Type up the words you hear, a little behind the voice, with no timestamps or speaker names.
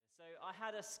I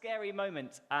had a scary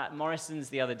moment at Morrison's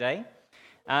the other day,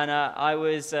 and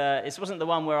this wasn't the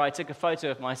one where I took a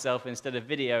photo of myself instead of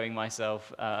videoing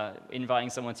myself, inviting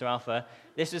someone to Alpha.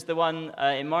 This was the one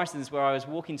in Morrison's where I was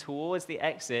walking towards the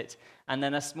exit, and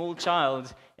then a small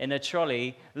child in a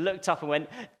trolley looked up and went,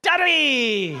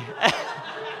 "Daddy!"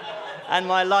 And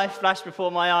my life flashed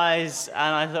before my eyes,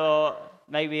 and I thought,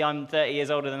 maybe I'm 30 years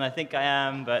older than I think I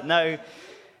am, but no.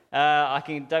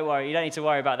 Don't worry, you don't need to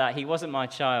worry about that. He wasn't my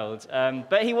child.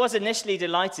 But he was initially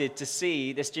delighted to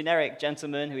see this generic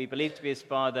gentleman who he believed to be his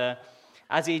father.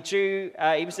 As he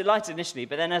was delighted initially,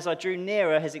 but then as I drew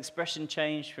nearer, his expression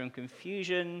changed from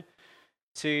confusion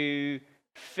to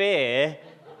fear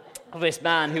of this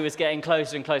man who was getting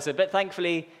closer and closer. But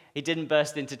thankfully, he didn't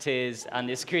burst into tears, and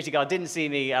the security guard didn't see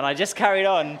me, and I just carried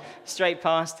on straight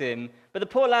past him. But the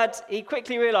poor lad, he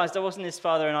quickly realized I wasn't his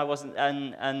father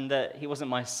and that he wasn't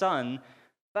my son,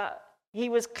 but he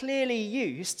was clearly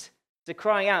used to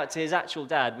crying out to his actual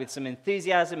dad with some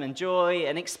enthusiasm and joy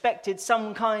and expected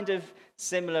some kind of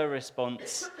similar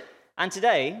response. And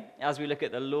today, as we look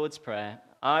at the Lord's Prayer,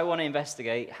 I want to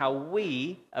investigate how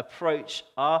we approach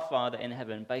our Father in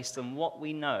heaven based on what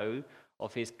we know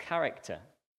of his character.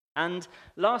 And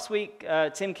last week,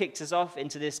 Tim kicked us off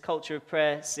into this Culture of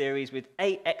Prayer series with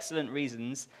 8 excellent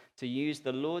reasons to use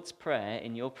the Lord's Prayer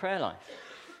in your prayer life.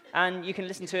 And you can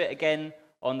listen to it again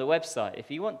on the website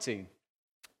if you want to.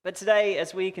 But today,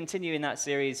 as we continue in that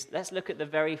series, let's look at the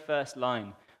very first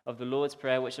line of the Lord's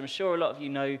Prayer, which I'm sure a lot of you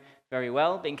know very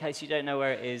well, but in case you don't know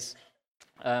where it is,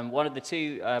 one of the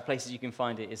two places you can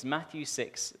find it is Matthew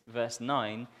 6, verse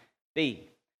 9b,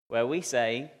 where we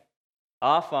say,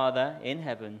 "Our Father in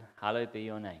heaven, hallowed be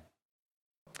your name."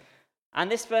 And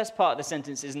this first part of the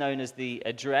sentence is known as the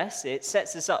address. It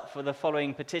sets us up for the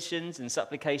following petitions and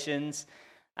supplications,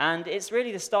 and it's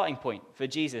really the starting point for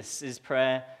Jesus'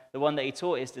 prayer, the one that he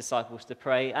taught his disciples to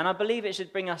pray. And I believe it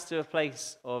should bring us to a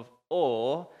place of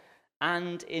awe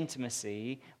and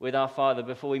intimacy with our Father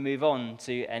before we move on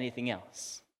to anything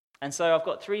else. And so I've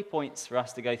got 3 points for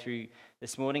us to go through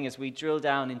this morning as we drill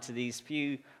down into these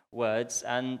few words.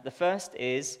 And the first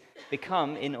is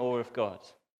become in awe of God.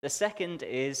 The second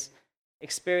is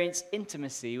experience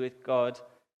intimacy with God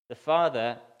the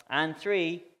Father. And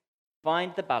 3,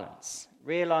 find the balance.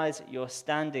 Realize you're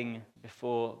standing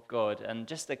before God. And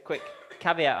just a quick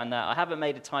caveat on that, I haven't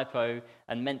made a typo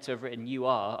and meant to have written "you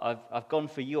are." I've gone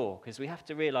for "your," because we have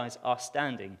to realize our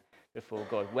standing before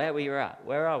God, where we are at.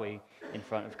 Where are we in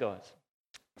front of God?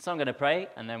 So I'm going to pray,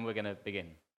 and then we're going to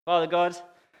begin. Father God,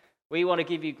 we want to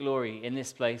give you glory in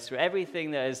this place for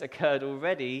everything that has occurred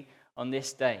already on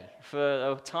this day,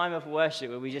 for a time of worship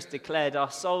where we just declared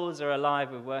our souls are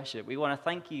alive with worship. We want to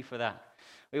thank you for that.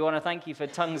 We want to thank you for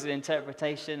tongues and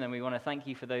interpretation, and we want to thank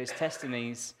you for those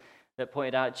testimonies that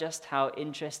pointed out just how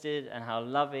interested and how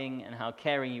loving and how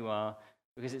caring you are,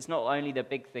 because it's not only the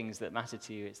big things that matter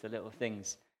to you, it's the little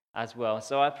things as well.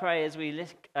 So I pray as we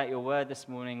look at your word this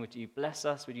morning, would you bless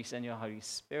us? Would you send your Holy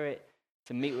Spirit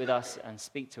to meet with us and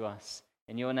speak to us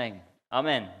in your name?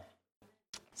 Amen.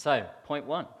 So, point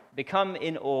 1, become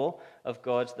in awe of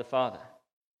God the Father.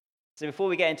 So before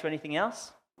we get into anything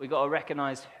else, we've got to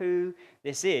recognize who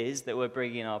this is that we're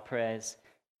bringing our prayers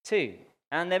to.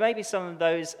 And there may be some of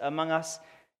those among us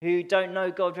who don't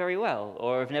know God very well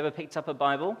or have never picked up a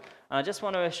Bible, and I just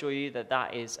want to assure you that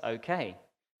that is okay.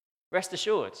 Rest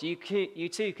assured, you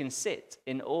too can sit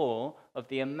in awe of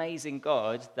the amazing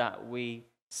God that we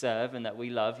serve and that we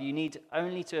love. You need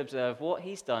only to observe what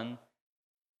he's done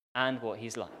and what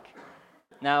he's like.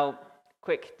 Now,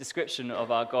 quick description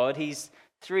of our God. He's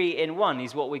 3 in 1.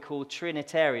 He's what we call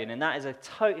Trinitarian, and that is a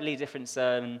totally different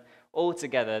sermon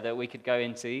altogether that we could go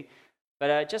into.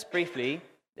 But just briefly,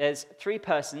 there's 3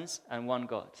 persons and 1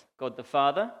 God. God the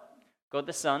Father, God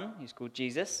the Son, who's called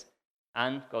Jesus,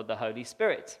 and God the Holy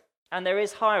Spirit. And there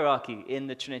is hierarchy in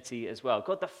the Trinity as well.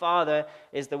 God the Father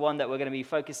is the one that we're going to be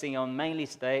focusing on mainly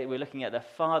today. We're looking at the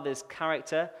Father's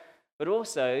character, but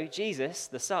also Jesus,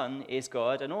 the Son, is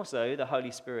God, and also the Holy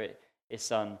Spirit is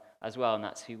Son as well, and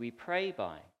that's who we pray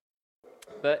by.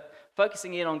 But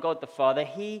focusing in on God the Father,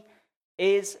 he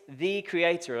is the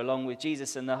creator, along with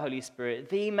Jesus and the Holy Spirit,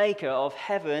 the maker of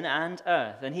heaven and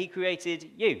earth, and he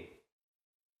created you.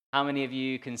 How many of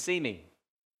you can see me?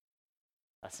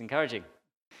 That's encouraging.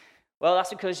 Well,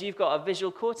 that's because you've got a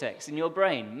visual cortex in your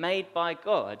brain made by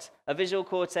God, a visual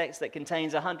cortex that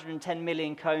contains 110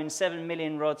 million cones, 7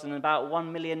 million rods, and about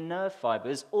 1 million nerve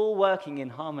fibers, all working in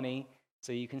harmony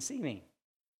so you can see me.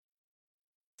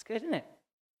 It's good, isn't it?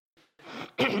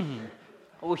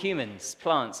 All humans,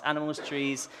 plants, animals,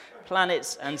 trees,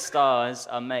 planets, and stars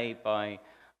are made by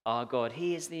our God.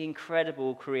 He is the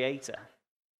incredible creator.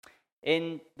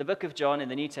 In the book of John in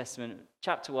the New Testament,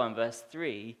 chapter 1, verse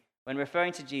 3, when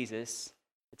referring to Jesus,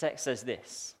 the text says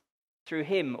this: "Through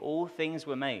him all things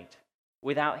were made.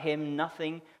 Without him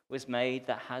nothing was made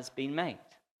that has been made."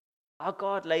 Our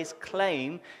God lays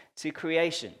claim to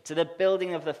creation, to the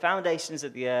building of the foundations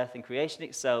of the earth, and creation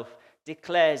itself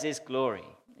declares his glory.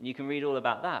 And you can read all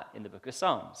about that in the book of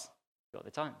Psalms. Got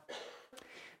the time.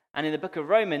 And in the book of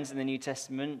Romans in the New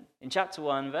Testament, in chapter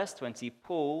 1, verse 20,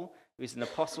 Paul, who is an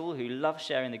apostle who loves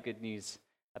sharing the good news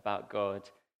about God,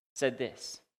 said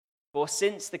this: "For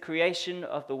since the creation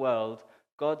of the world,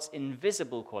 God's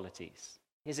invisible qualities,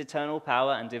 his eternal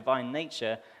power and divine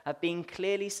nature, have been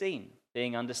clearly seen,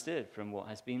 being understood from what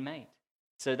has been made,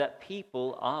 so that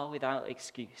people are without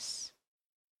excuse."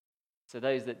 So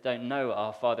those that don't know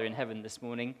our Father in heaven this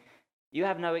morning, you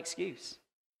have no excuse.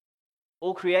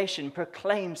 All creation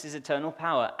proclaims his eternal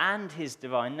power and his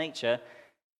divine nature.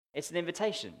 It's an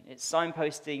invitation. It's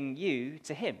signposting you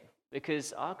to him,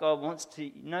 because our God wants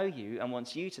to know you and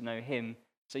wants you to know him,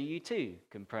 so you too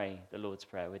can pray the Lord's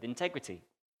Prayer with integrity.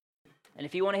 And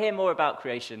if you want to hear more about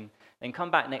creation, then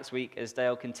come back next week as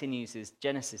Dale continues his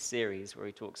Genesis series where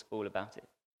he talks all about it.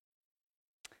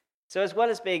 So as well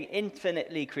as being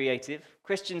infinitely creative,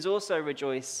 Christians also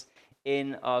rejoice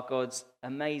in our God's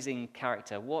amazing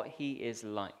character, what he is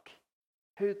like.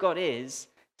 Who God is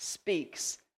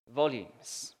speaks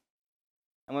volumes.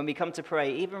 And when we come to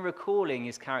pray, even recalling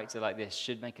his character like this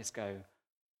should make us go,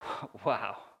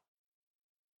 wow.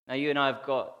 Now you and I have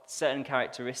got certain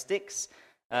characteristics.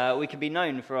 We can be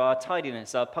known for our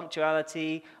tidiness, our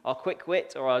punctuality, our quick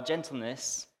wit, or our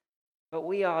gentleness, but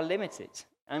we are limited,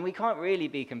 and we can't really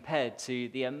be compared to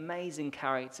the amazing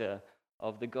character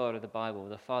of the God of the Bible,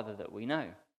 the Father that we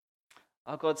know.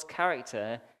 Our God's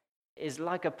character is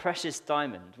like a precious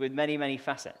diamond with many, many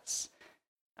facets,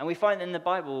 and we find in the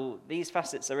Bible these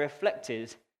facets are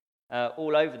reflected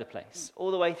all over the place,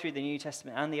 all the way through the New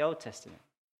Testament and the Old Testament.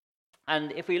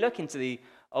 And if we look into the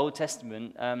Old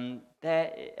Testament,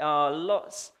 there are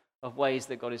lots of ways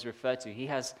that God is referred to. He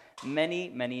has many,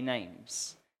 many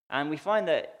names. And we find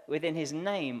that within his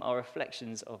name are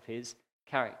reflections of his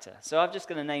character. So I'm just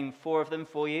going to name 4 of them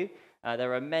for you.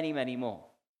 There are many, many more.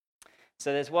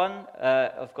 So there's one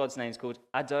of God's names called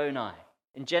Adonai.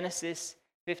 In Genesis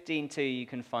 15:2 you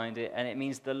can find it, and it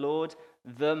means the Lord,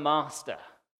 the Master.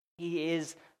 He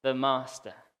is the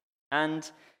Master.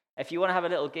 And if you want to have a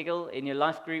little giggle in your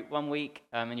life group one week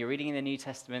and you're reading in the New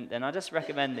Testament, then I just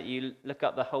recommend that you look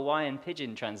up the Hawaiian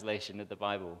Pidgin translation of the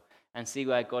Bible and see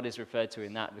where God is referred to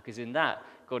in that, because in that,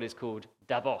 God is called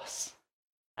Dabos.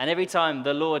 And every time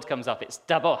the Lord comes up, it's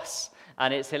Dabos.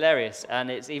 And it's hilarious.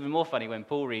 And it's even more funny when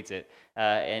Paul reads it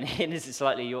in his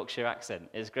slightly Yorkshire accent.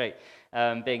 It's great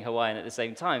being Hawaiian at the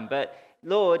same time. But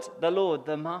Lord,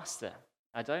 the Master,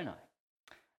 Adonai.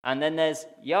 And then there's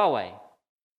Yahweh.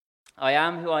 I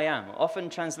am who I am, often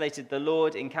translated the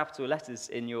Lord in capital letters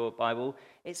in your Bible.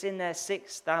 It's in there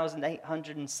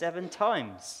 6,807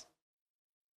 times.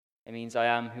 It means I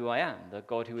am who I am, the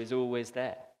God who is always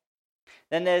there.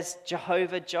 Then there's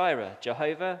Jehovah Jireh.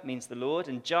 Jehovah means the Lord,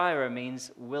 and Jireh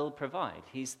means will provide.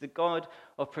 He's the God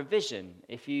of provision.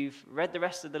 If you've read the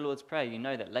rest of the Lord's Prayer, you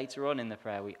know that later on in the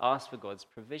prayer we ask for God's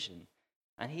provision.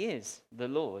 And he is the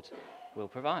Lord will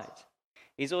provide.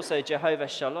 He's also Jehovah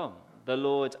Shalom, the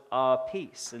Lord our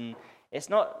peace. And it's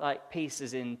not like peace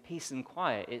as in peace and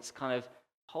quiet. It's kind of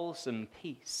wholesome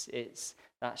peace. It's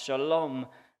that shalom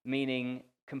meaning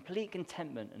complete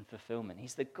contentment and fulfillment.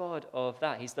 He's the God of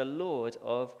that. He's the Lord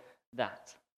of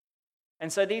that. And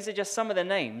so these are just some of the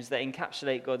names that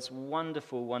encapsulate God's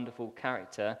wonderful, wonderful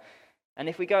character. And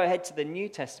if we go ahead to the New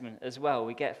Testament as well,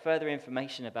 we get further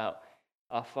information about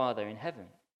our Father in heaven.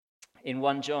 In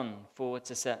 1 John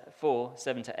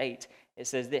 4:7-8, it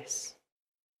says this: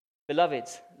 "Beloved,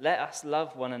 let us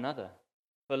love one another,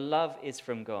 for love is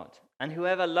from God. And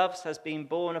whoever loves has been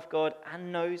born of God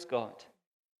and knows God.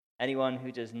 Anyone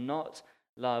who does not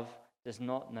love does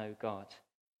not know God,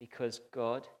 because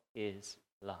God is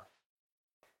love."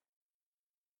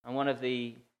 And one of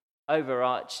the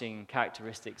overarching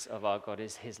characteristics of our God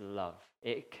is his love.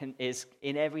 It is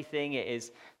in everything. It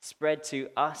is spread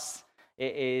to us.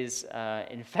 It is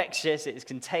infectious. It is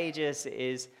contagious. It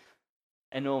is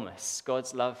enormous.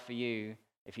 God's love for you,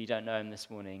 if you don't know him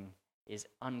this morning, is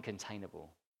uncontainable.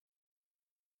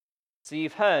 So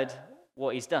you've heard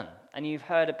what he's done, and you've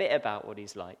heard a bit about what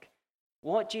he's like.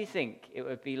 What do you think it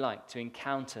would be like to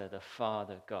encounter the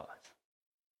Father God?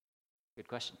 Good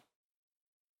question.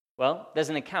 Well, there's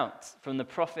an account from the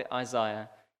prophet Isaiah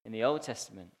in the Old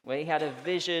Testament where he had a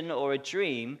vision or a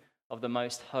dream of the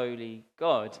most holy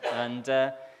God. And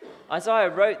Isaiah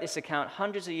wrote this account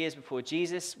hundreds of years before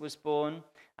Jesus was born,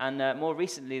 and more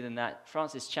recently than that,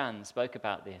 Francis Chan spoke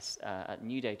about this at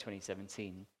New Day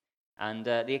 2017. And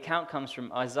the account comes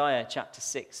from Isaiah chapter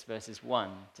 6, verses 1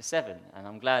 to 7. And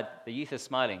I'm glad the youth are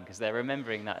smiling because they're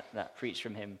remembering that preach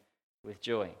from him with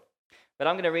joy. But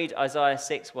I'm going to read Isaiah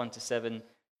 6, 1 to 7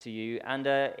 to you. And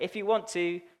if you want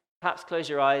to, perhaps close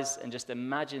your eyes and just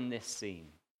imagine this scene.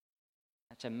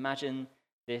 Just imagine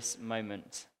this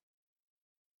moment.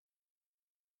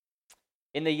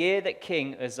 In the year that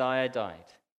King Uzziah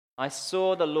died, I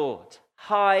saw the Lord,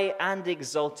 high and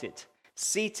exalted,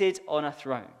 seated on a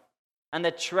throne, and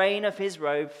the train of his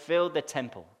robe filled the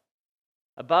temple.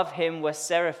 Above him were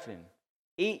seraphim,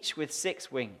 each with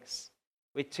 6 wings.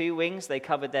 With 2 wings they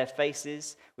covered their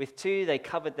faces, with 2 they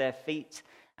covered their feet,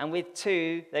 and with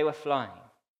 2 they were flying.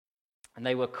 And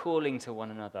they were calling to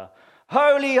one another,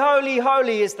 Holy, holy,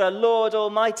 holy is the Lord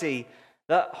Almighty.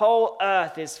 The whole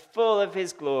earth is full of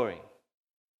his glory.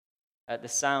 At the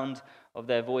sound of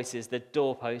their voices, the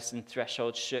doorposts and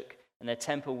thresholds shook, and their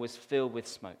temple was filled with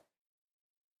smoke.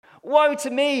 Woe to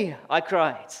me, I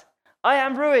cried. I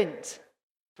am ruined,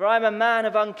 for I am a man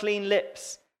of unclean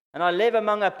lips, and I live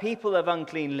among a people of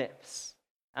unclean lips.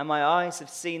 And my eyes have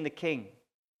seen the King,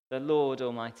 the Lord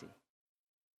Almighty.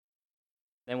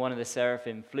 Then one of the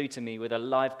seraphim flew to me with a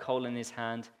live coal in his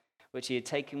hand, which he had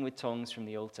taken with tongs from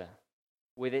the altar.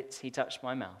 With it he touched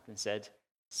my mouth and said,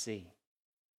 See,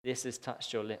 this has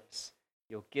touched your lips.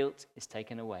 Your guilt is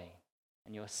taken away,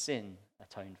 and your sin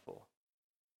atoned for.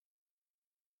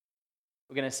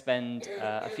 We're going to spend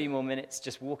a few more minutes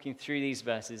just walking through these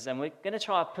verses, and we're going to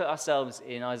try to put ourselves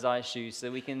in Isaiah's shoes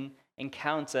so we can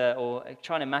encounter or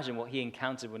try and imagine what he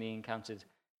encountered when he encountered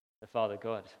the Father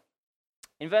God.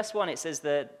 In verse 1, it says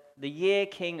that the year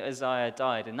King Uzziah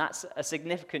died, and that's a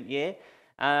significant year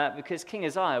because King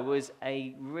Uzziah was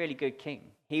a really good king.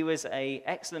 He was an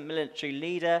excellent military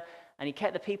leader, and he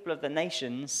kept the people of the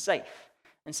nation safe.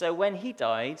 And so when he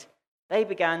died, they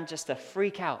began just to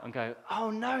freak out and go,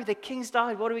 oh no, the king's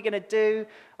died. What are we going to do?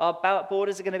 Our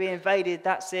borders are going to be invaded.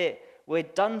 That's it. We're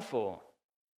done for.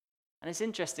 And it's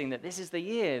interesting that this is the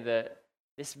year that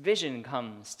this vision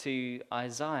comes to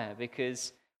Isaiah,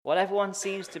 because while everyone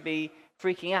seems to be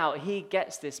freaking out, he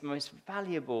gets this most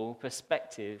valuable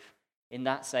perspective in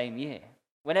that same year.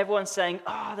 When everyone's saying,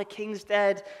 oh, the king's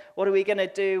dead. What are we going to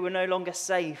do? We're no longer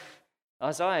safe.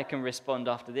 Isaiah can respond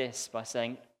after this by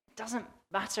saying, it doesn't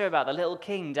matter about the little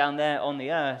king down there on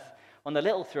the earth, on the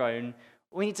little throne.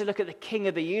 We need to look at the king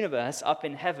of the universe up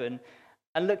in heaven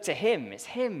and look to him. It's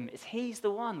him. He's the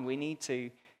one we need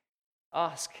to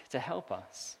ask to help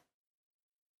us.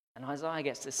 And Isaiah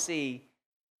gets to see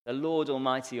the Lord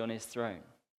Almighty on his throne.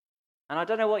 And I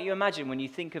don't know what you imagine when you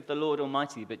think of the Lord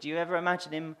Almighty, but do you ever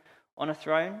imagine him on a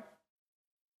throne?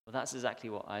 Well, that's exactly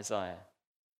what Isaiah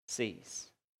sees.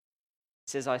 It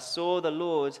says, I saw the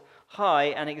Lord high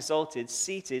and exalted,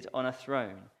 seated on a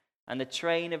throne, and the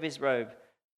train of his robe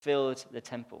filled the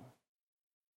temple.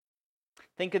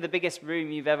 Think of the biggest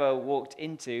room you've ever walked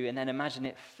into, and then imagine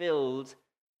it filled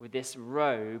with this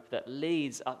robe that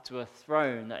leads up to a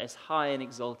throne that is high and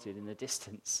exalted in the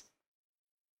distance.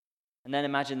 And then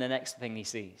imagine the next thing he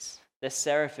sees. The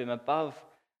seraphim above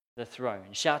the throne,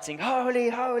 shouting, holy,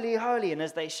 holy, holy. And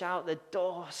as they shout, the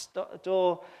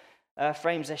door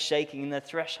frames are shaking and the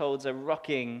thresholds are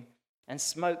rocking and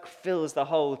smoke fills the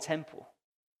whole temple.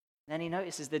 And then he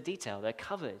notices the detail. They're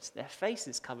covered. Their face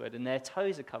is covered and their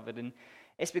toes are covered. And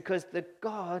it's because the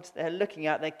God they're looking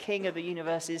at, the King of the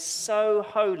universe, is so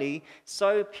holy,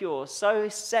 so pure, so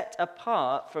set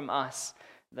apart from us,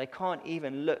 they can't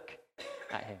even look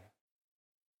at him.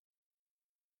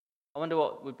 I wonder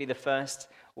what would be the first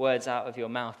words out of your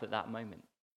mouth at that moment.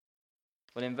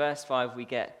 Well, in verse 5, we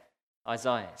get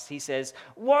Isaiah's. He says,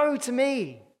 woe to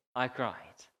me, I cried.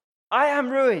 I am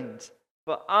ruined,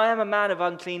 for I am a man of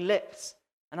unclean lips,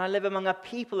 and I live among a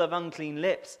people of unclean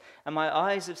lips, and my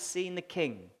eyes have seen the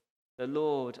King, the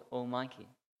Lord Almighty.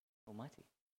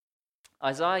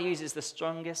 Isaiah uses the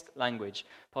strongest language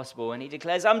possible, and he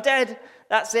declares, I'm dead,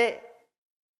 that's it.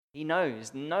 He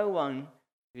knows no one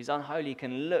who's unholy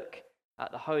can look at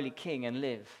the holy king and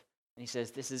live. And he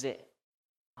says, this is it.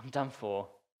 I'm done for.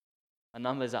 My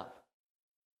number's up.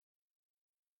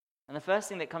 And the first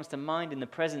thing that comes to mind in the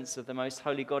presence of the most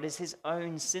holy God is his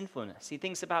own sinfulness. He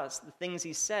thinks about the things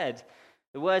he said,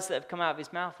 the words that have come out of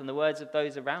his mouth and the words of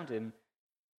those around him.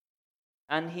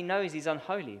 And he knows he's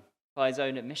unholy by his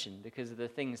own admission because of the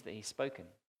things that he's spoken.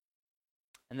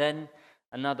 And then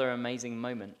another amazing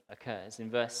moment occurs in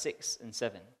verse 6 and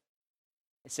 7.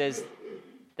 It says,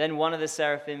 then one of the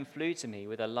seraphim flew to me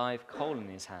with a live coal in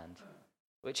his hand,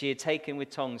 which he had taken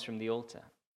with tongs from the altar.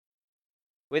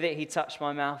 With it he touched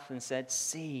my mouth and said,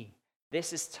 "See,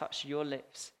 this has touched your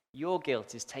lips. Your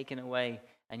guilt is taken away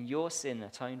and your sin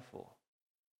atoned for."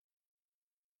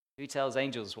 Who tells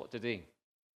angels what to do?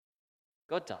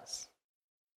 God does.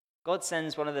 God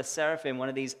sends one of the seraphim, one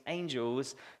of these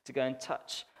angels, to go and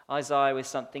touch Isaiah with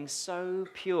something so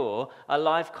pure, a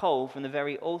live coal from the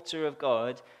very altar of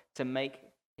God, to make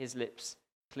his lips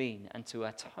clean and to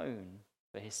atone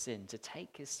for his sin, to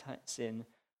take his sin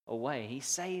away. He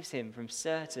saves him from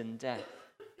certain death.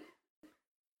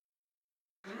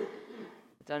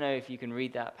 I don't know if you can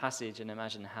read that passage and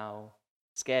imagine how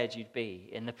scared you'd be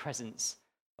in the presence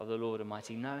of the Lord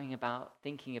Almighty,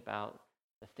 thinking about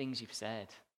the things you've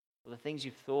said, or the things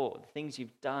you've thought, the things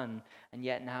you've done, and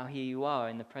yet now here you are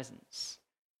in the presence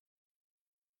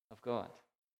of God.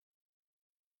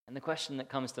 And the question that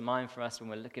comes to mind for us when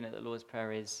we're looking at the Lord's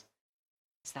Prayer is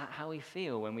that how we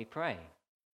feel when we pray?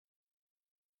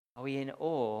 Are we in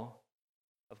awe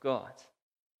of God?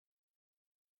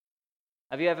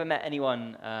 Have you ever met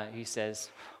anyone who says,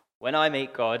 "When I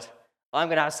meet God, I'm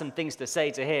going to have some things to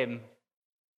say to him"?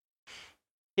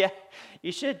 Yeah,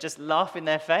 you should just laugh in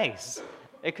their face,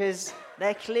 because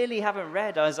they clearly haven't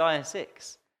read Isaiah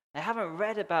 6. They haven't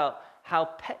read about how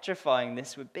petrifying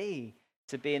this would be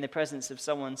to be in the presence of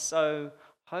someone so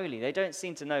holy. They don't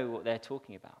seem to know what they're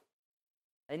talking about.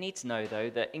 They need to know, though,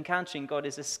 that encountering God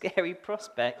is a scary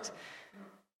prospect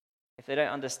if they don't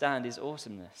understand his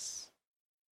awesomeness.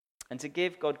 And to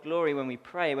give God glory when we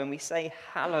pray, when we say,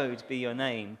 "Hallowed be your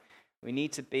name," we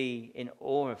need to be in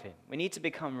awe of him. We need to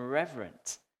become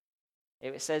reverent.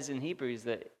 It says in Hebrews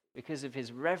that because of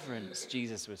his reverence,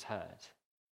 Jesus was heard,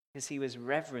 because he was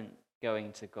reverent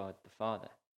going to God the Father.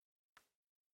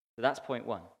 So that's point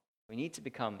one. We need to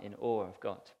become in awe of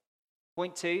God.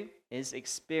 Point two is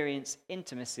experience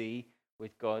intimacy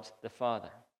with God the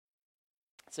Father.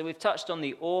 So we've touched on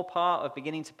the awe part of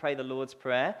beginning to pray the Lord's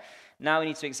Prayer. Now we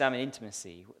need to examine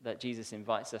intimacy that Jesus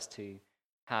invites us to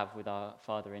have with our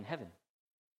Father in heaven.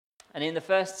 And in the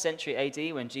 1st century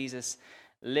AD, when Jesus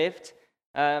lived,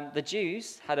 the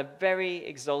Jews had a very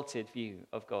exalted view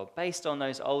of God based on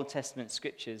those Old Testament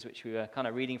scriptures which we were kind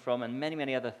of reading from, and many,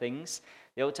 many other things.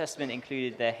 The Old Testament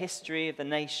included their history of the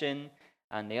nation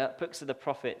and the books of the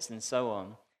prophets and so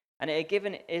on. And it had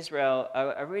given Israel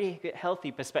a really good,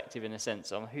 healthy perspective, in a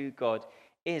sense, on who God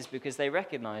is, because they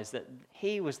recognized that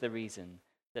he was the reason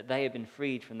that they had been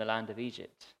freed from the land of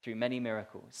Egypt through many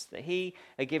miracles, that he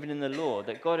had given them the law,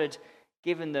 that God had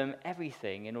given them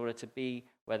everything in order to be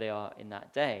where they are in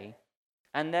that day.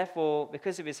 And therefore,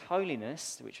 because of his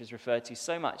holiness, which was referred to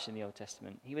so much in the Old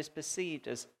Testament, he was perceived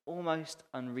as almost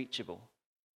unreachable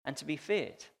and to be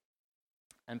feared.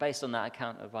 And based on that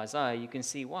account of Isaiah, you can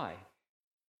see why.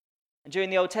 And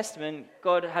during the Old Testament,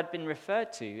 God had been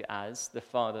referred to as the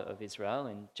Father of Israel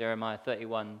in Jeremiah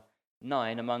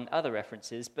 31:9, among other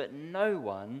references, but no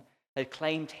one had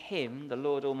claimed him, the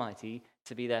Lord Almighty,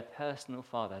 to be their personal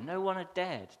Father. No one had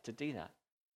dared to do that.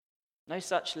 No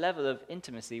such level of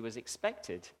intimacy was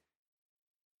expected.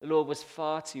 The Lord was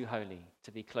far too holy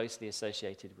to be closely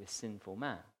associated with sinful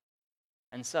man.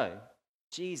 And so,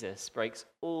 Jesus breaks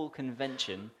all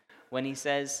convention when he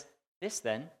says, "This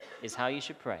then is how you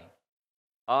should pray.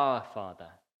 Our Father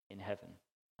in heaven,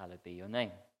 hallowed be your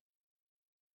name."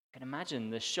 You can imagine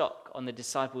the shock on the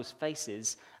disciples'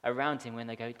 faces around him when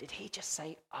they go, "Did he just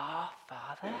say, 'Our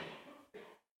Father'?"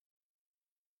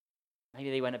 Maybe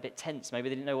they went a bit tense. Maybe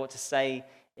they didn't know what to say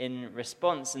in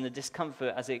response, and the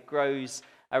discomfort as it grows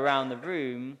around the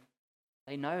room,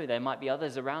 they know there might be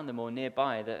others around them or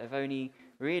nearby that have only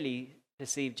really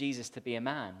perceived Jesus to be a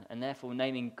man, and therefore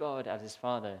naming God as his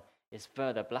Father is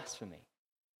further blasphemy.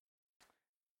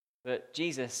 But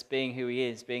Jesus, being who he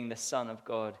is, being the Son of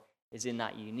God, is in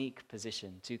that unique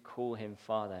position to call him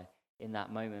Father in that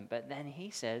moment. But then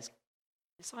he says,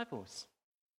 "Disciples,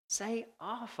 say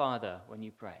our Father when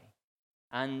you pray."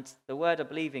 And the word, I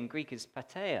believe, in Greek is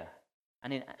pateia,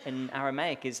 and in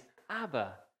Aramaic is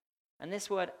Abba. And this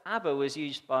word Abba was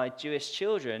used by Jewish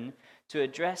children to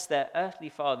address their earthly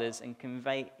fathers and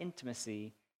convey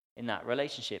intimacy in that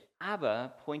relationship.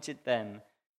 Abba pointed them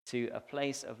to a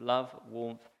place of love,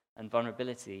 warmth, and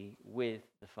vulnerability with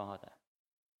the Father.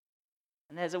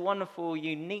 And there's a wonderful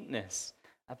uniqueness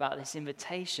about this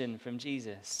invitation from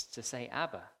Jesus to say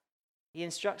Abba. He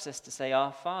instructs us to say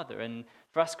our Father, and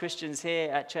for us Christians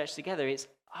here at Church Together, it's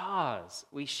ours.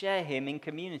 We share him in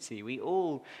community. We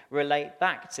all relate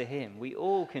back to him. We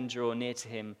all can draw near to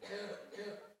him.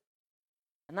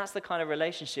 And that's the kind of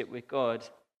relationship with God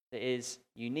that is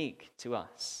unique to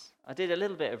us. I did a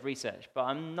little bit of research, but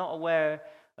I'm not aware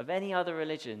of any other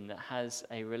religion that has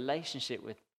a relationship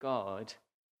with God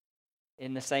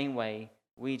in the same way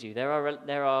we do. There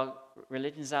are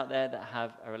religions out there that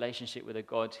have a relationship with a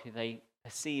God who they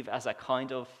perceive as a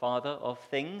kind of father of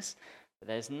things, but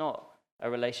there's not a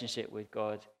relationship with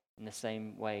God in the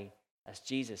same way as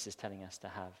Jesus is telling us to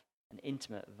have, an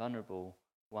intimate, vulnerable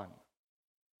one.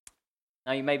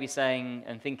 Now you may be saying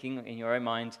and thinking in your own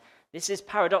mind, this is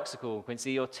paradoxical,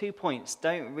 Quincy. Your 2 points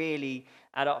don't really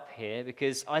add up here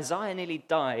because Isaiah nearly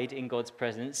died in God's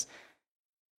presence,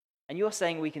 and you're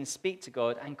saying we can speak to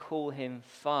God and call him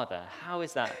Father. How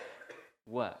does that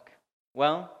work?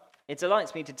 Well, it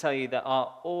delights me to tell you that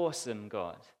our awesome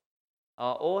God,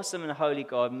 our awesome and holy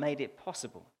God made it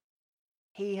possible.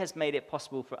 He has made it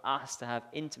possible for us to have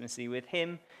intimacy with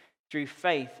him through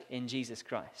faith in Jesus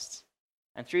Christ.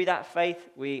 And through that faith,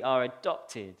 we are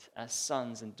adopted as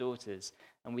sons and daughters,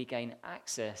 and we gain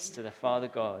access to the Father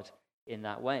God in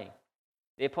that way.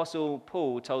 The Apostle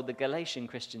Paul told the Galatian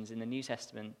Christians in the New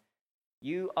Testament,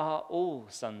 "You are all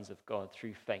sons of God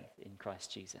through faith in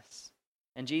Christ Jesus."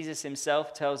 And Jesus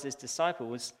himself tells his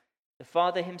disciples, "The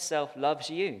Father himself loves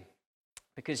you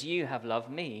because you have loved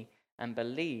me and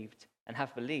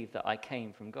have believed that I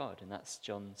came from God." And that's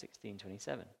John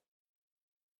 16:27.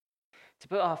 To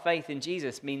put our faith in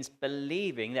Jesus means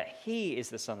believing that he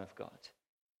is the Son of God.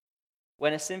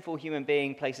 When a sinful human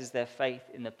being places their faith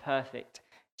in the perfect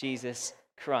Jesus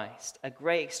Christ, a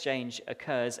great exchange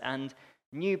occurs and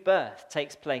new birth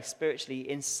takes place spiritually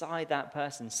inside that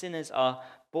person. Sinners are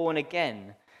born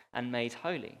again and made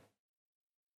holy.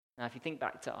 Now, if you think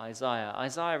back to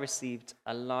Isaiah received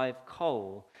a live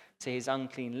coal to his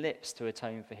unclean lips to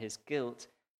atone for his guilt.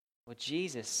 Well,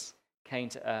 Jesus came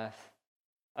to earth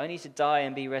only to die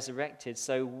and be resurrected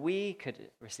so we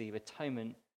could receive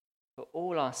atonement for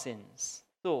all our sins,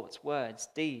 thoughts, words,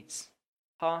 deeds,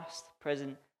 past,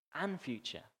 present, and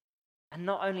future. And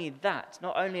not only that,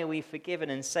 not only are we forgiven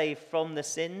and saved from the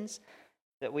sins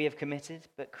that we have committed,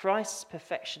 but Christ's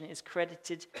perfection is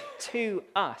credited to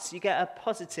us. You get a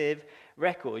positive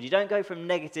record. You don't go from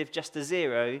negative just to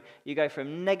zero. You go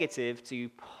from negative to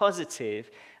positive,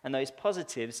 and those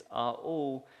positives are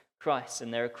all Christ,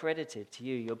 and they're accredited to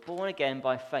you. You're born again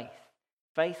by faith.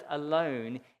 Faith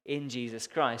alone in Jesus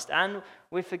Christ. And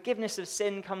with forgiveness of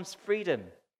sin comes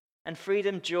freedom. And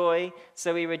freedom, joy,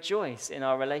 so we rejoice in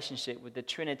our relationship with the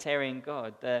Trinitarian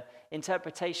God. The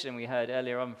interpretation we heard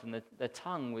earlier on from the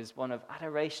tongue was one of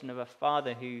adoration of a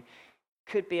Father who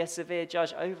could be a severe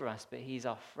judge over us, but he's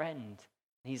our friend.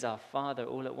 He's our Father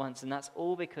all at once, and that's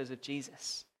all because of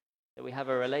Jesus. That we have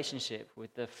a relationship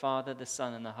with the Father, the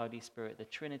Son, and the Holy Spirit, the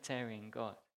Trinitarian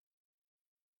God.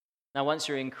 Now, once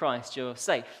you're in Christ, you're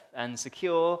safe and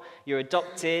secure, you're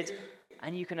adopted,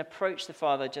 and you can approach the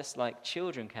Father just like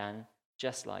children can,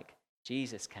 just like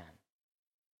Jesus can.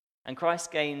 And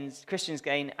Christians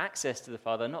gain access to the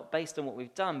Father, not based on what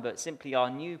we've done, but simply our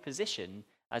new position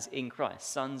as in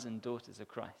Christ, sons and daughters of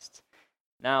Christ.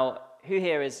 Now, who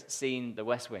here has seen The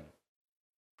West Wing?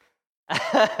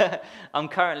 I'm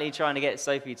currently trying to get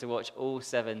Sophie to watch all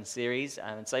 7 series,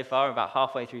 and so far I'm about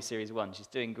halfway through series 1. She's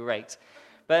doing great.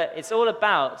 But it's all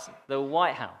about the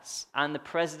White House and the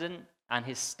president and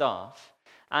his staff.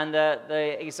 And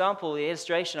the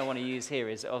illustration I want to use here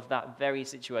is of that very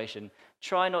situation.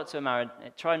 Try not to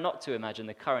imagine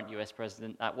the current US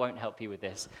president. That won't help you with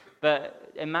this.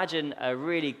 But imagine a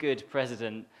really good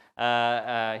president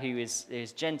who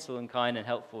is gentle and kind and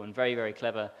helpful and very, very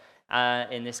clever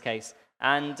in this case.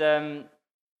 And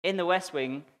in the West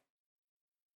Wing,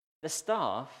 the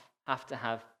staff have to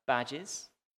have badges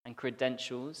and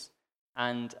credentials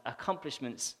and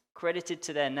accomplishments credited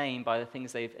to their name by the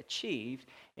things they've achieved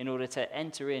in order to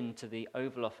enter into the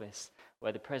Oval Office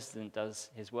where the president does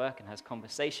his work and has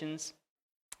conversations.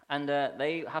 And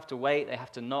they have to wait, they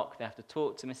have to knock, they have to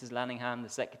talk to Mrs. Lanningham, the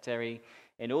secretary,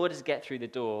 in order to get through the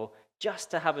door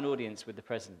just to have an audience with the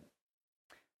president.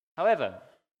 However,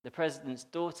 the president's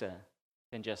daughter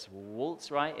can just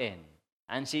waltz right in.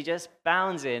 And she just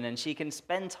bounds in, and she can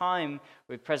spend time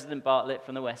with President Bartlett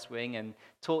from the West Wing and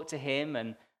talk to him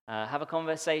and have a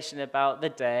conversation about the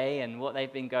day and what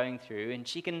they've been going through. And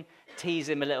she can tease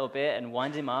him a little bit and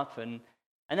wind him up, and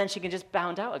then she can just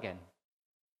bound out again.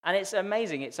 And it's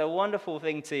amazing. It's a wonderful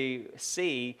thing to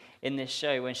see in this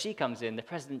show. When she comes in, the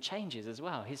president changes as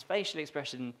well. His facial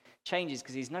expression changes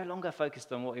because he's no longer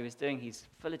focused on what he was doing. His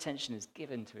full attention is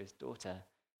given to his daughter.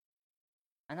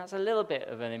 And that's a little bit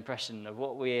of an impression of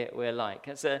what we're like.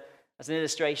 That's an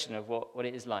illustration of what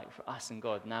it is like for us and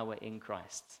God now we're in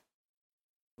Christ.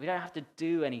 We don't have to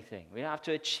do anything. We don't have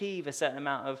to achieve a certain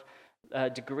amount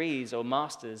of degrees or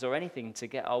masters or anything to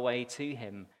get our way to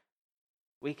him.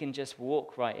 We can just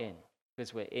walk right in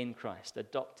because we're in Christ,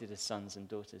 adopted as sons and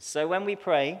daughters. So when we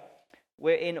pray,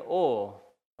 we're in awe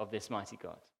of this mighty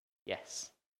God? Yes.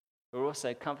 We're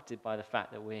also comforted by the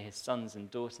fact that we're his sons and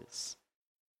daughters.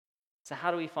 So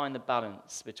how do we find the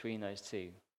balance between those two?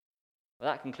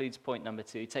 Well, that concludes point number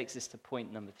 2. Takes us to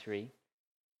point number 3.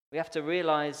 We have to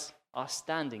realize our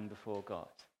standing before God.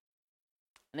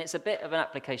 And it's a bit of an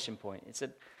application point.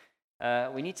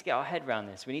 We need to get our head around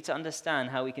this. We need to understand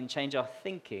how we can change our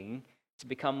thinking to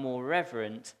become more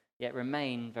reverent, yet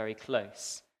remain very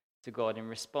close to God in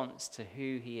response to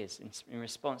who he is, in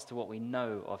response to what we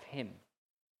know of him.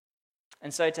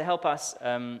 And so to help us,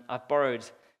 I've borrowed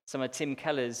some of Tim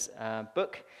Keller's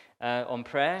book on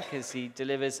prayer, because he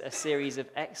delivers a series of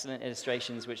excellent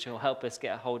illustrations which will help us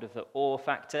get a hold of the awe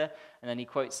factor, and then he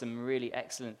quotes some really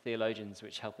excellent theologians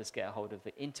which help us get a hold of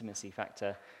the intimacy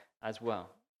factor as well.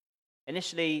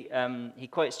 Initially, he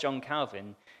quotes John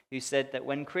Calvin, who said that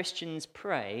when Christians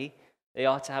pray, they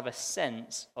are to have a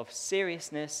sense of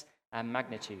seriousness and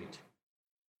magnitude.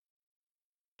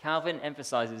 Calvin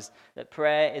emphasizes that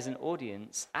prayer is an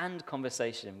audience and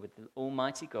conversation with the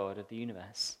Almighty God of the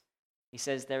universe. He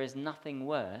says there is nothing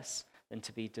worse than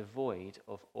to be devoid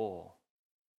of awe.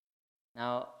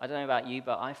 Now, I don't know about you,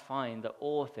 but I find the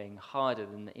awe thing harder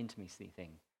than the intimacy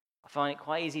thing. I find it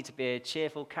quite easy to be a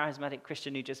cheerful, charismatic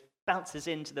Christian who just bounces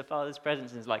into the Father's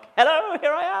presence and is like, hello,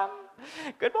 here I am,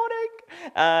 good morning.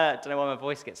 Don't know why my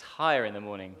voice gets higher in the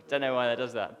morning. Don't know why that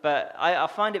does that. But I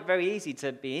find it very easy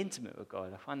to be intimate with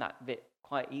God. I find that bit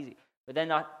quite easy. But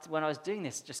then when I was doing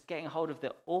this, just getting hold of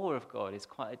the awe of God is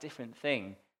quite a different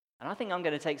thing. And I think I'm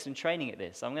going to take some training at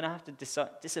this. I'm going to have to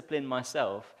discipline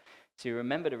myself to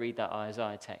remember to read that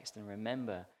Isaiah text and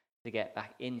remember to get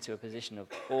back into a position of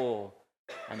awe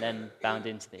and then bound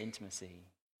into the intimacy.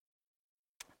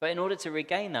 But in order to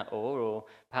regain that awe, or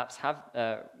perhaps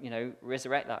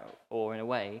resurrect that awe in a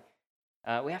way,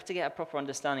 we have to get a proper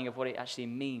understanding of what it actually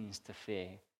means to fear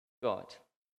God.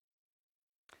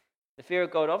 The fear of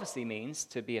God obviously means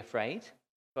to be afraid,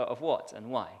 but of what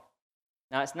and why?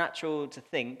 Now, it's natural to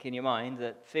think in your mind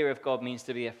that fear of God means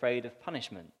to be afraid of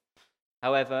punishment.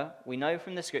 However, we know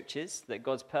from the scriptures that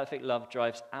God's perfect love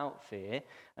drives out fear,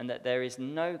 and that there is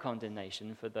no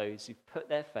condemnation for those who put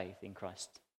their faith in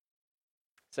Christ.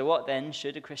 So what then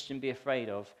should a Christian be afraid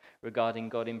of regarding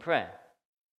God in prayer?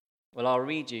 Well, I'll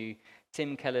read you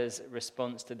Tim Keller's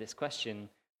response to this question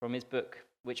from his book,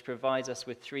 which provides us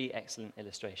with 3 excellent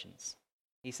illustrations.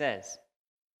 He says,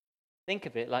 think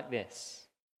of it like this.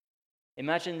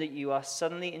 Imagine that you are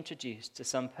suddenly introduced to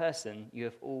some person you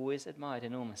have always admired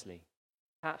enormously,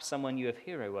 perhaps someone you have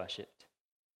hero worshipped.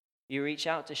 You reach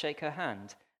out to shake her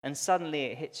hand, and suddenly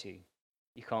it hits you.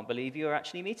 You can't believe you are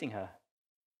actually meeting her.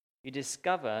 You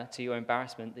discover, to your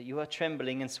embarrassment, that you are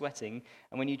trembling and sweating,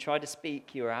 and when you try to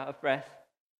speak, you are out of breath.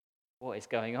 What is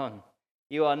going on?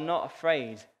 You are not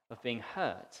afraid of being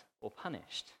hurt or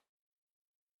punished.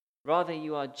 Rather,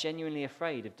 you are genuinely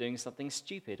afraid of doing something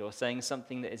stupid or saying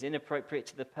something that is inappropriate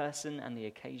to the person and the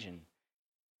occasion.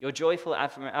 Your joyful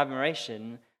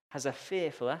admiration has a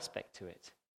fearful aspect to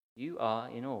it. You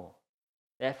are in awe.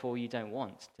 Therefore, you don't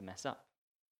want to mess up.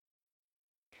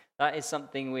 That is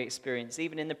something we experience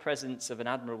even in the presence of an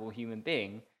admirable human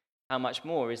being. How much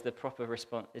more is this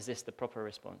the proper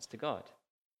response to God?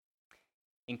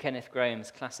 In Kenneth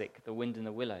Grahame's classic, The Wind and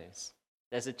the Willows,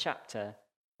 there's a chapter,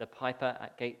 The Piper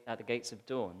at the Gates of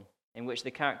Dawn, in which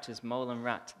the characters Mole and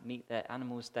Rat meet their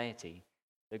animal's deity,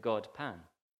 the god Pan.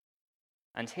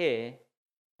 And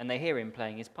they hear him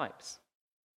playing his pipes.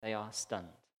 They are stunned.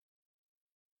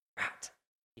 Rat,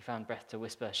 he found breath to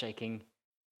whisper, shaking,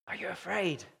 are you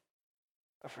afraid?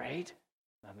 Afraid?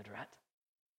 Murmured Rat,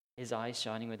 his eyes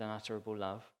shining with unutterable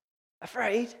love.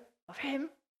 Afraid of him?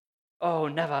 Oh,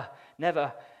 never,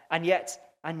 never. And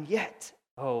yet,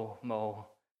 oh, Mole,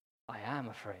 I am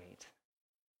afraid.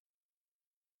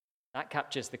 That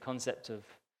captures the concept of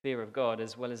fear of God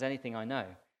as well as anything I know.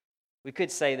 We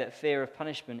could say that fear of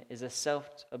punishment is a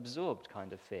self-absorbed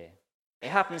kind of fear. It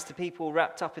happens to people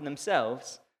wrapped up in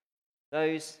themselves,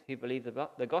 those who believe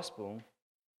the gospel,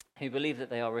 who believe that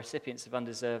they are recipients of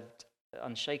undeserved,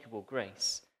 unshakable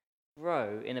grace,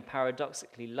 grow in a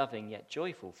paradoxically loving yet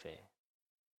joyful fear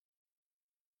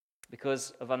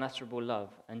because of unutterable love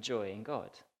and joy in God.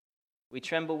 We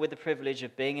tremble with the privilege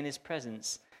of being in his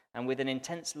presence and with an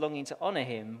intense longing to honor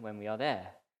him when we are there.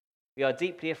 We are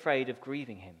deeply afraid of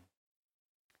grieving him.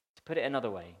 To put it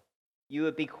another way, you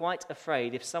would be quite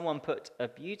afraid if someone put a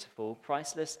beautiful,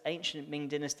 priceless, ancient Ming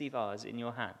Dynasty vase in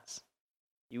your hands.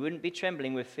 You wouldn't be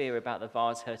trembling with fear about the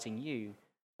vase hurting you,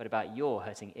 but about your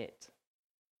hurting it.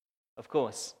 Of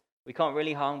course, we can't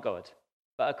really harm God,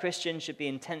 but a Christian should be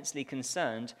intensely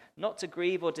concerned not to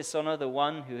grieve or dishonor the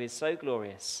one who is so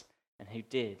glorious and who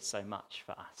did so much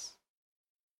for us.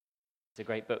 It's a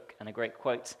great book and a great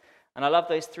quote. And I love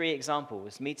those three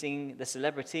examples, meeting the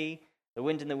celebrity, the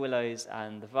wind in the willows,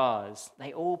 and the vase.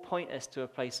 They all point us to a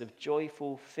place of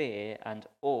joyful fear and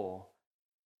awe.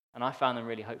 And I found them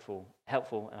really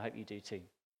helpful, and I hope you do too.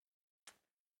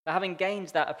 But having gained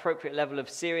that appropriate level of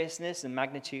seriousness and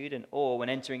magnitude and awe when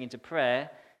entering into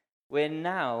prayer, we're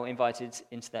now invited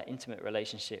into that intimate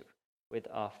relationship with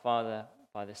our Father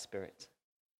by the Spirit.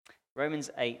 Romans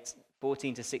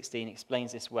 8:14-16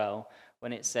 explains this well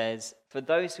when it says, "For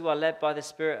those who are led by the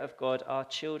Spirit of God are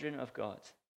children of God.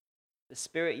 The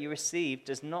Spirit you received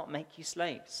does not make you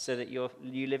slaves so that you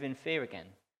live in fear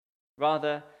again.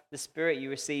 Rather, the Spirit you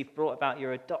received brought about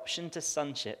your adoption to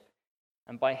sonship,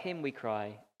 and by him we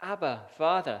cry, 'Abba,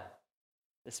 Father.'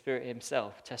 The Spirit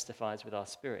himself testifies with our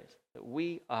spirit that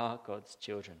we are God's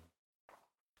children."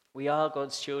 We are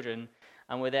God's children,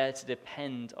 and we're there to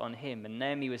depend on him. And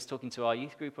Naomi was talking to our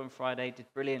youth group on Friday,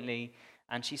 did brilliantly,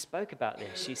 and she spoke about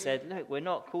this. She said, look, we're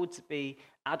not called to be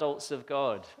adults of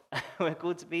God. We're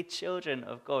called to be children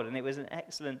of God. And it was an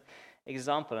excellent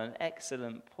example, an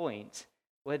excellent point.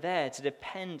 We're there to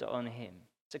depend on him,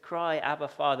 to cry, "Abba,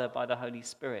 Father," by the Holy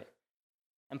Spirit.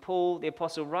 And Paul, the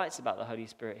apostle, writes about the Holy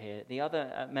Spirit here, the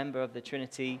other member of the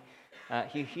Trinity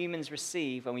who humans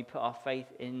receive when we put our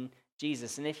faith in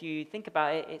Jesus. And if you think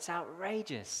about it, it's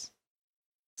outrageous.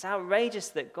 It's outrageous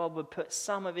that God would put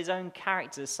some of his own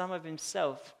character, some of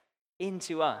himself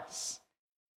into us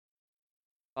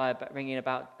by bringing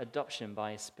about adoption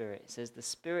by his Spirit. It says, "The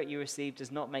Spirit you received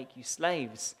does not make you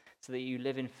slaves so that you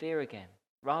live in fear again.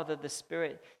 Rather, the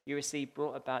Spirit you received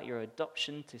brought about your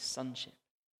adoption to sonship."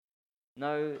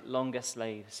 No longer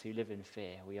slaves who live in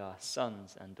fear. We are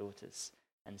sons and daughters,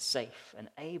 and safe and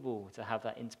able to have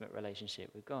that intimate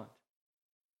relationship with God.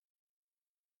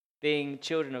 Being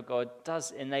children of God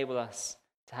does enable us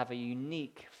to have a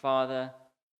unique father-daughter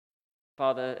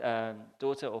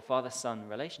or father-son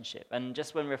relationship. And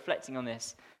just when reflecting on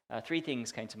this, three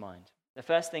things came to mind. The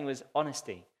first thing was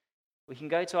honesty. We can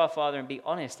go to our Father and be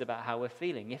honest about how we're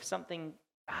feeling. If something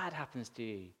bad happens to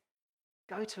you,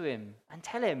 go to him and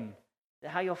tell him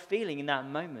how you're feeling in that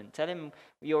moment. Tell him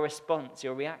your response,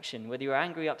 your reaction. Whether you're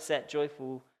angry, upset,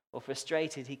 joyful, or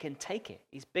frustrated, he can take it.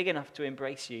 He's big enough to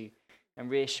embrace you and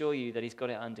reassure you that he's got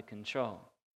it under control.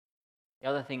 The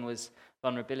other thing was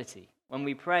vulnerability. When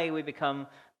we pray, we become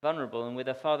vulnerable. And with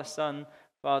a father-son,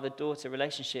 father-daughter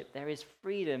relationship, there is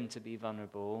freedom to be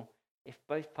vulnerable if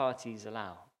both parties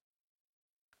allow.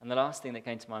 And the last thing that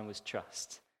came to mind was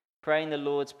trust. Praying the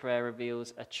Lord's Prayer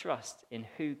reveals a trust in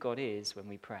who God is when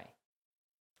we pray.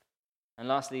 And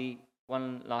lastly,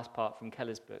 one last part from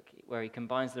Keller's book, where he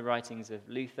combines the writings of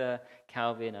Luther,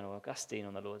 Calvin, and Augustine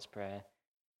on the Lord's Prayer.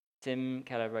 Tim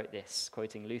Keller wrote this,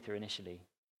 quoting Luther initially.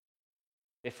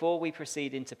 "Before we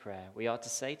proceed into prayer, we are to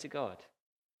say to God,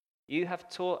 'You have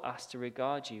taught us to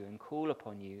regard you and call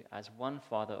upon you as one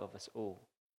Father of us all,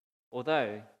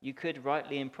 although you could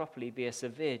rightly and properly be a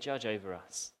severe judge over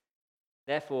us.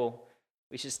 Therefore,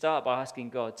 we should start by asking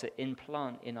God to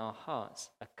implant in our hearts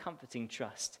a comforting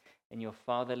trust in your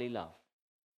fatherly love.'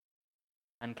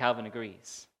 And Calvin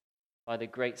agrees. By the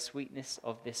great sweetness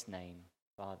of this name,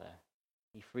 Father,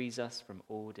 he frees us from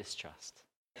all distrust."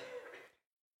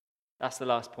 That's the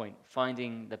last point,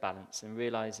 finding the balance and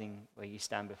realizing where you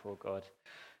stand before God.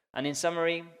 And in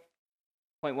summary,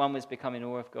 point 1 was become in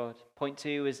awe of God. Point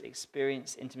 2 was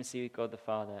experience intimacy with God the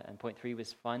Father. And point 3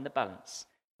 was find the balance,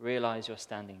 realize you're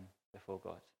standing before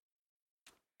God.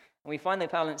 And we find the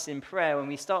balance in prayer when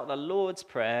we start the Lord's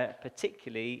Prayer,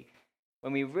 particularly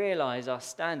when we realize our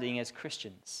standing as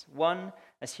Christians. 1,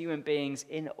 as human beings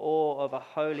in awe of a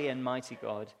holy and mighty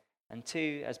God. And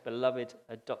 2, as beloved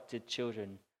adopted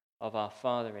children of our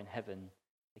Father in heaven,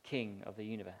 the King of the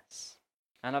universe.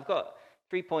 And I've got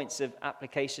 3 points of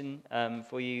application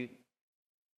for you.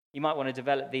 You might want to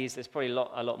develop these. There's probably a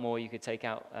lot more you could take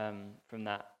out from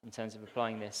that in terms of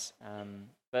applying this.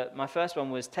 But my first one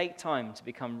was take time to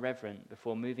become reverent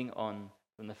before moving on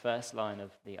from the first line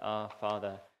of the Our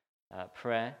Father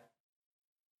prayer.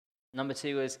 Number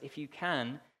 2 is, if you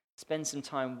can, spend some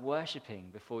time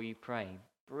worshiping before you pray,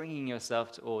 bringing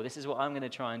yourself to awe. This is what I'm going to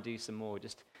try and do some more.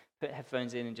 Just put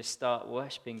headphones in and just start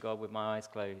worshiping God with my eyes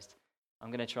closed.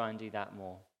 I'm going to try and do that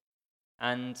more.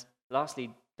 And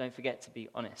lastly, don't forget to be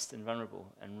honest and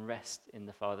vulnerable and rest in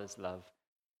the Father's love.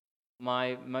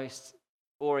 My most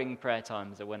boring prayer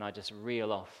times are when I just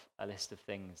reel off a list of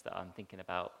things that I'm thinking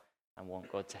about and want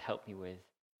God to help me with.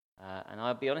 And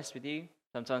I'll be honest with you,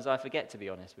 sometimes I forget to be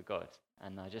honest with God.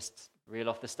 And I just reel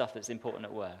off the stuff that's important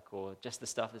at work or just the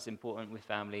stuff that's important with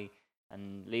family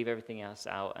and leave everything else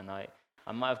out. And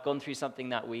I might have gone through something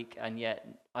that week, and yet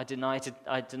I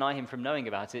deny him from knowing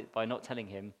about it by not telling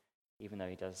him, even though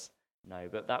he does know.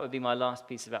 But that would be my last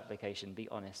piece of application. Be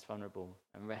honest, vulnerable,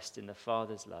 and rest in the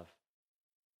Father's love,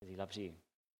 because he loves you.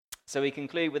 So we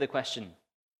conclude with a question.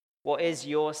 What is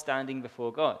your standing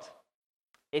before God?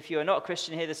 If you are not a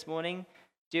Christian here this morning,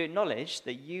 do you acknowledge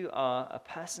that you are a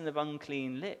person of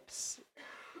unclean lips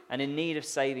and in need of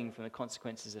saving from the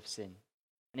consequences of sin?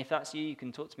 And if that's you, you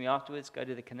can talk to me afterwards, go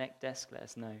to the Connect desk, let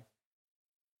us know.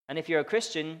 And if you're a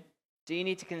Christian, do you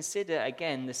need to consider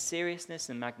again the seriousness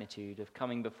and magnitude of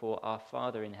coming before our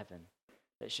Father in heaven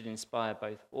that should inspire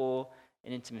both awe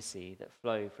and intimacy that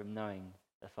flow from knowing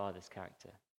the Father's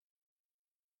character?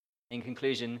 In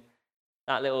conclusion,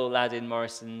 that little lad in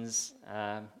Morrison's,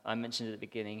 I mentioned at the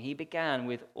beginning, he began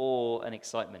with awe and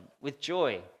excitement, with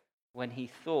joy, when he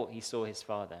thought he saw his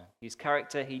father, whose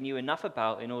character he knew enough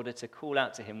about in order to call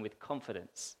out to him with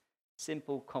confidence,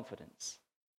 simple confidence.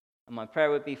 And my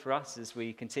prayer would be for us as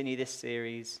we continue this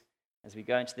series, as we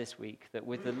go into this week, that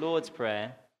with the Lord's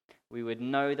Prayer, we would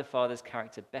know the Father's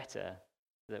character better,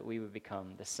 so that we would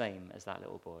become the same as that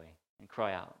little boy and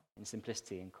cry out in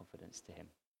simplicity and confidence to him.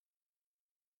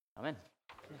 Amen.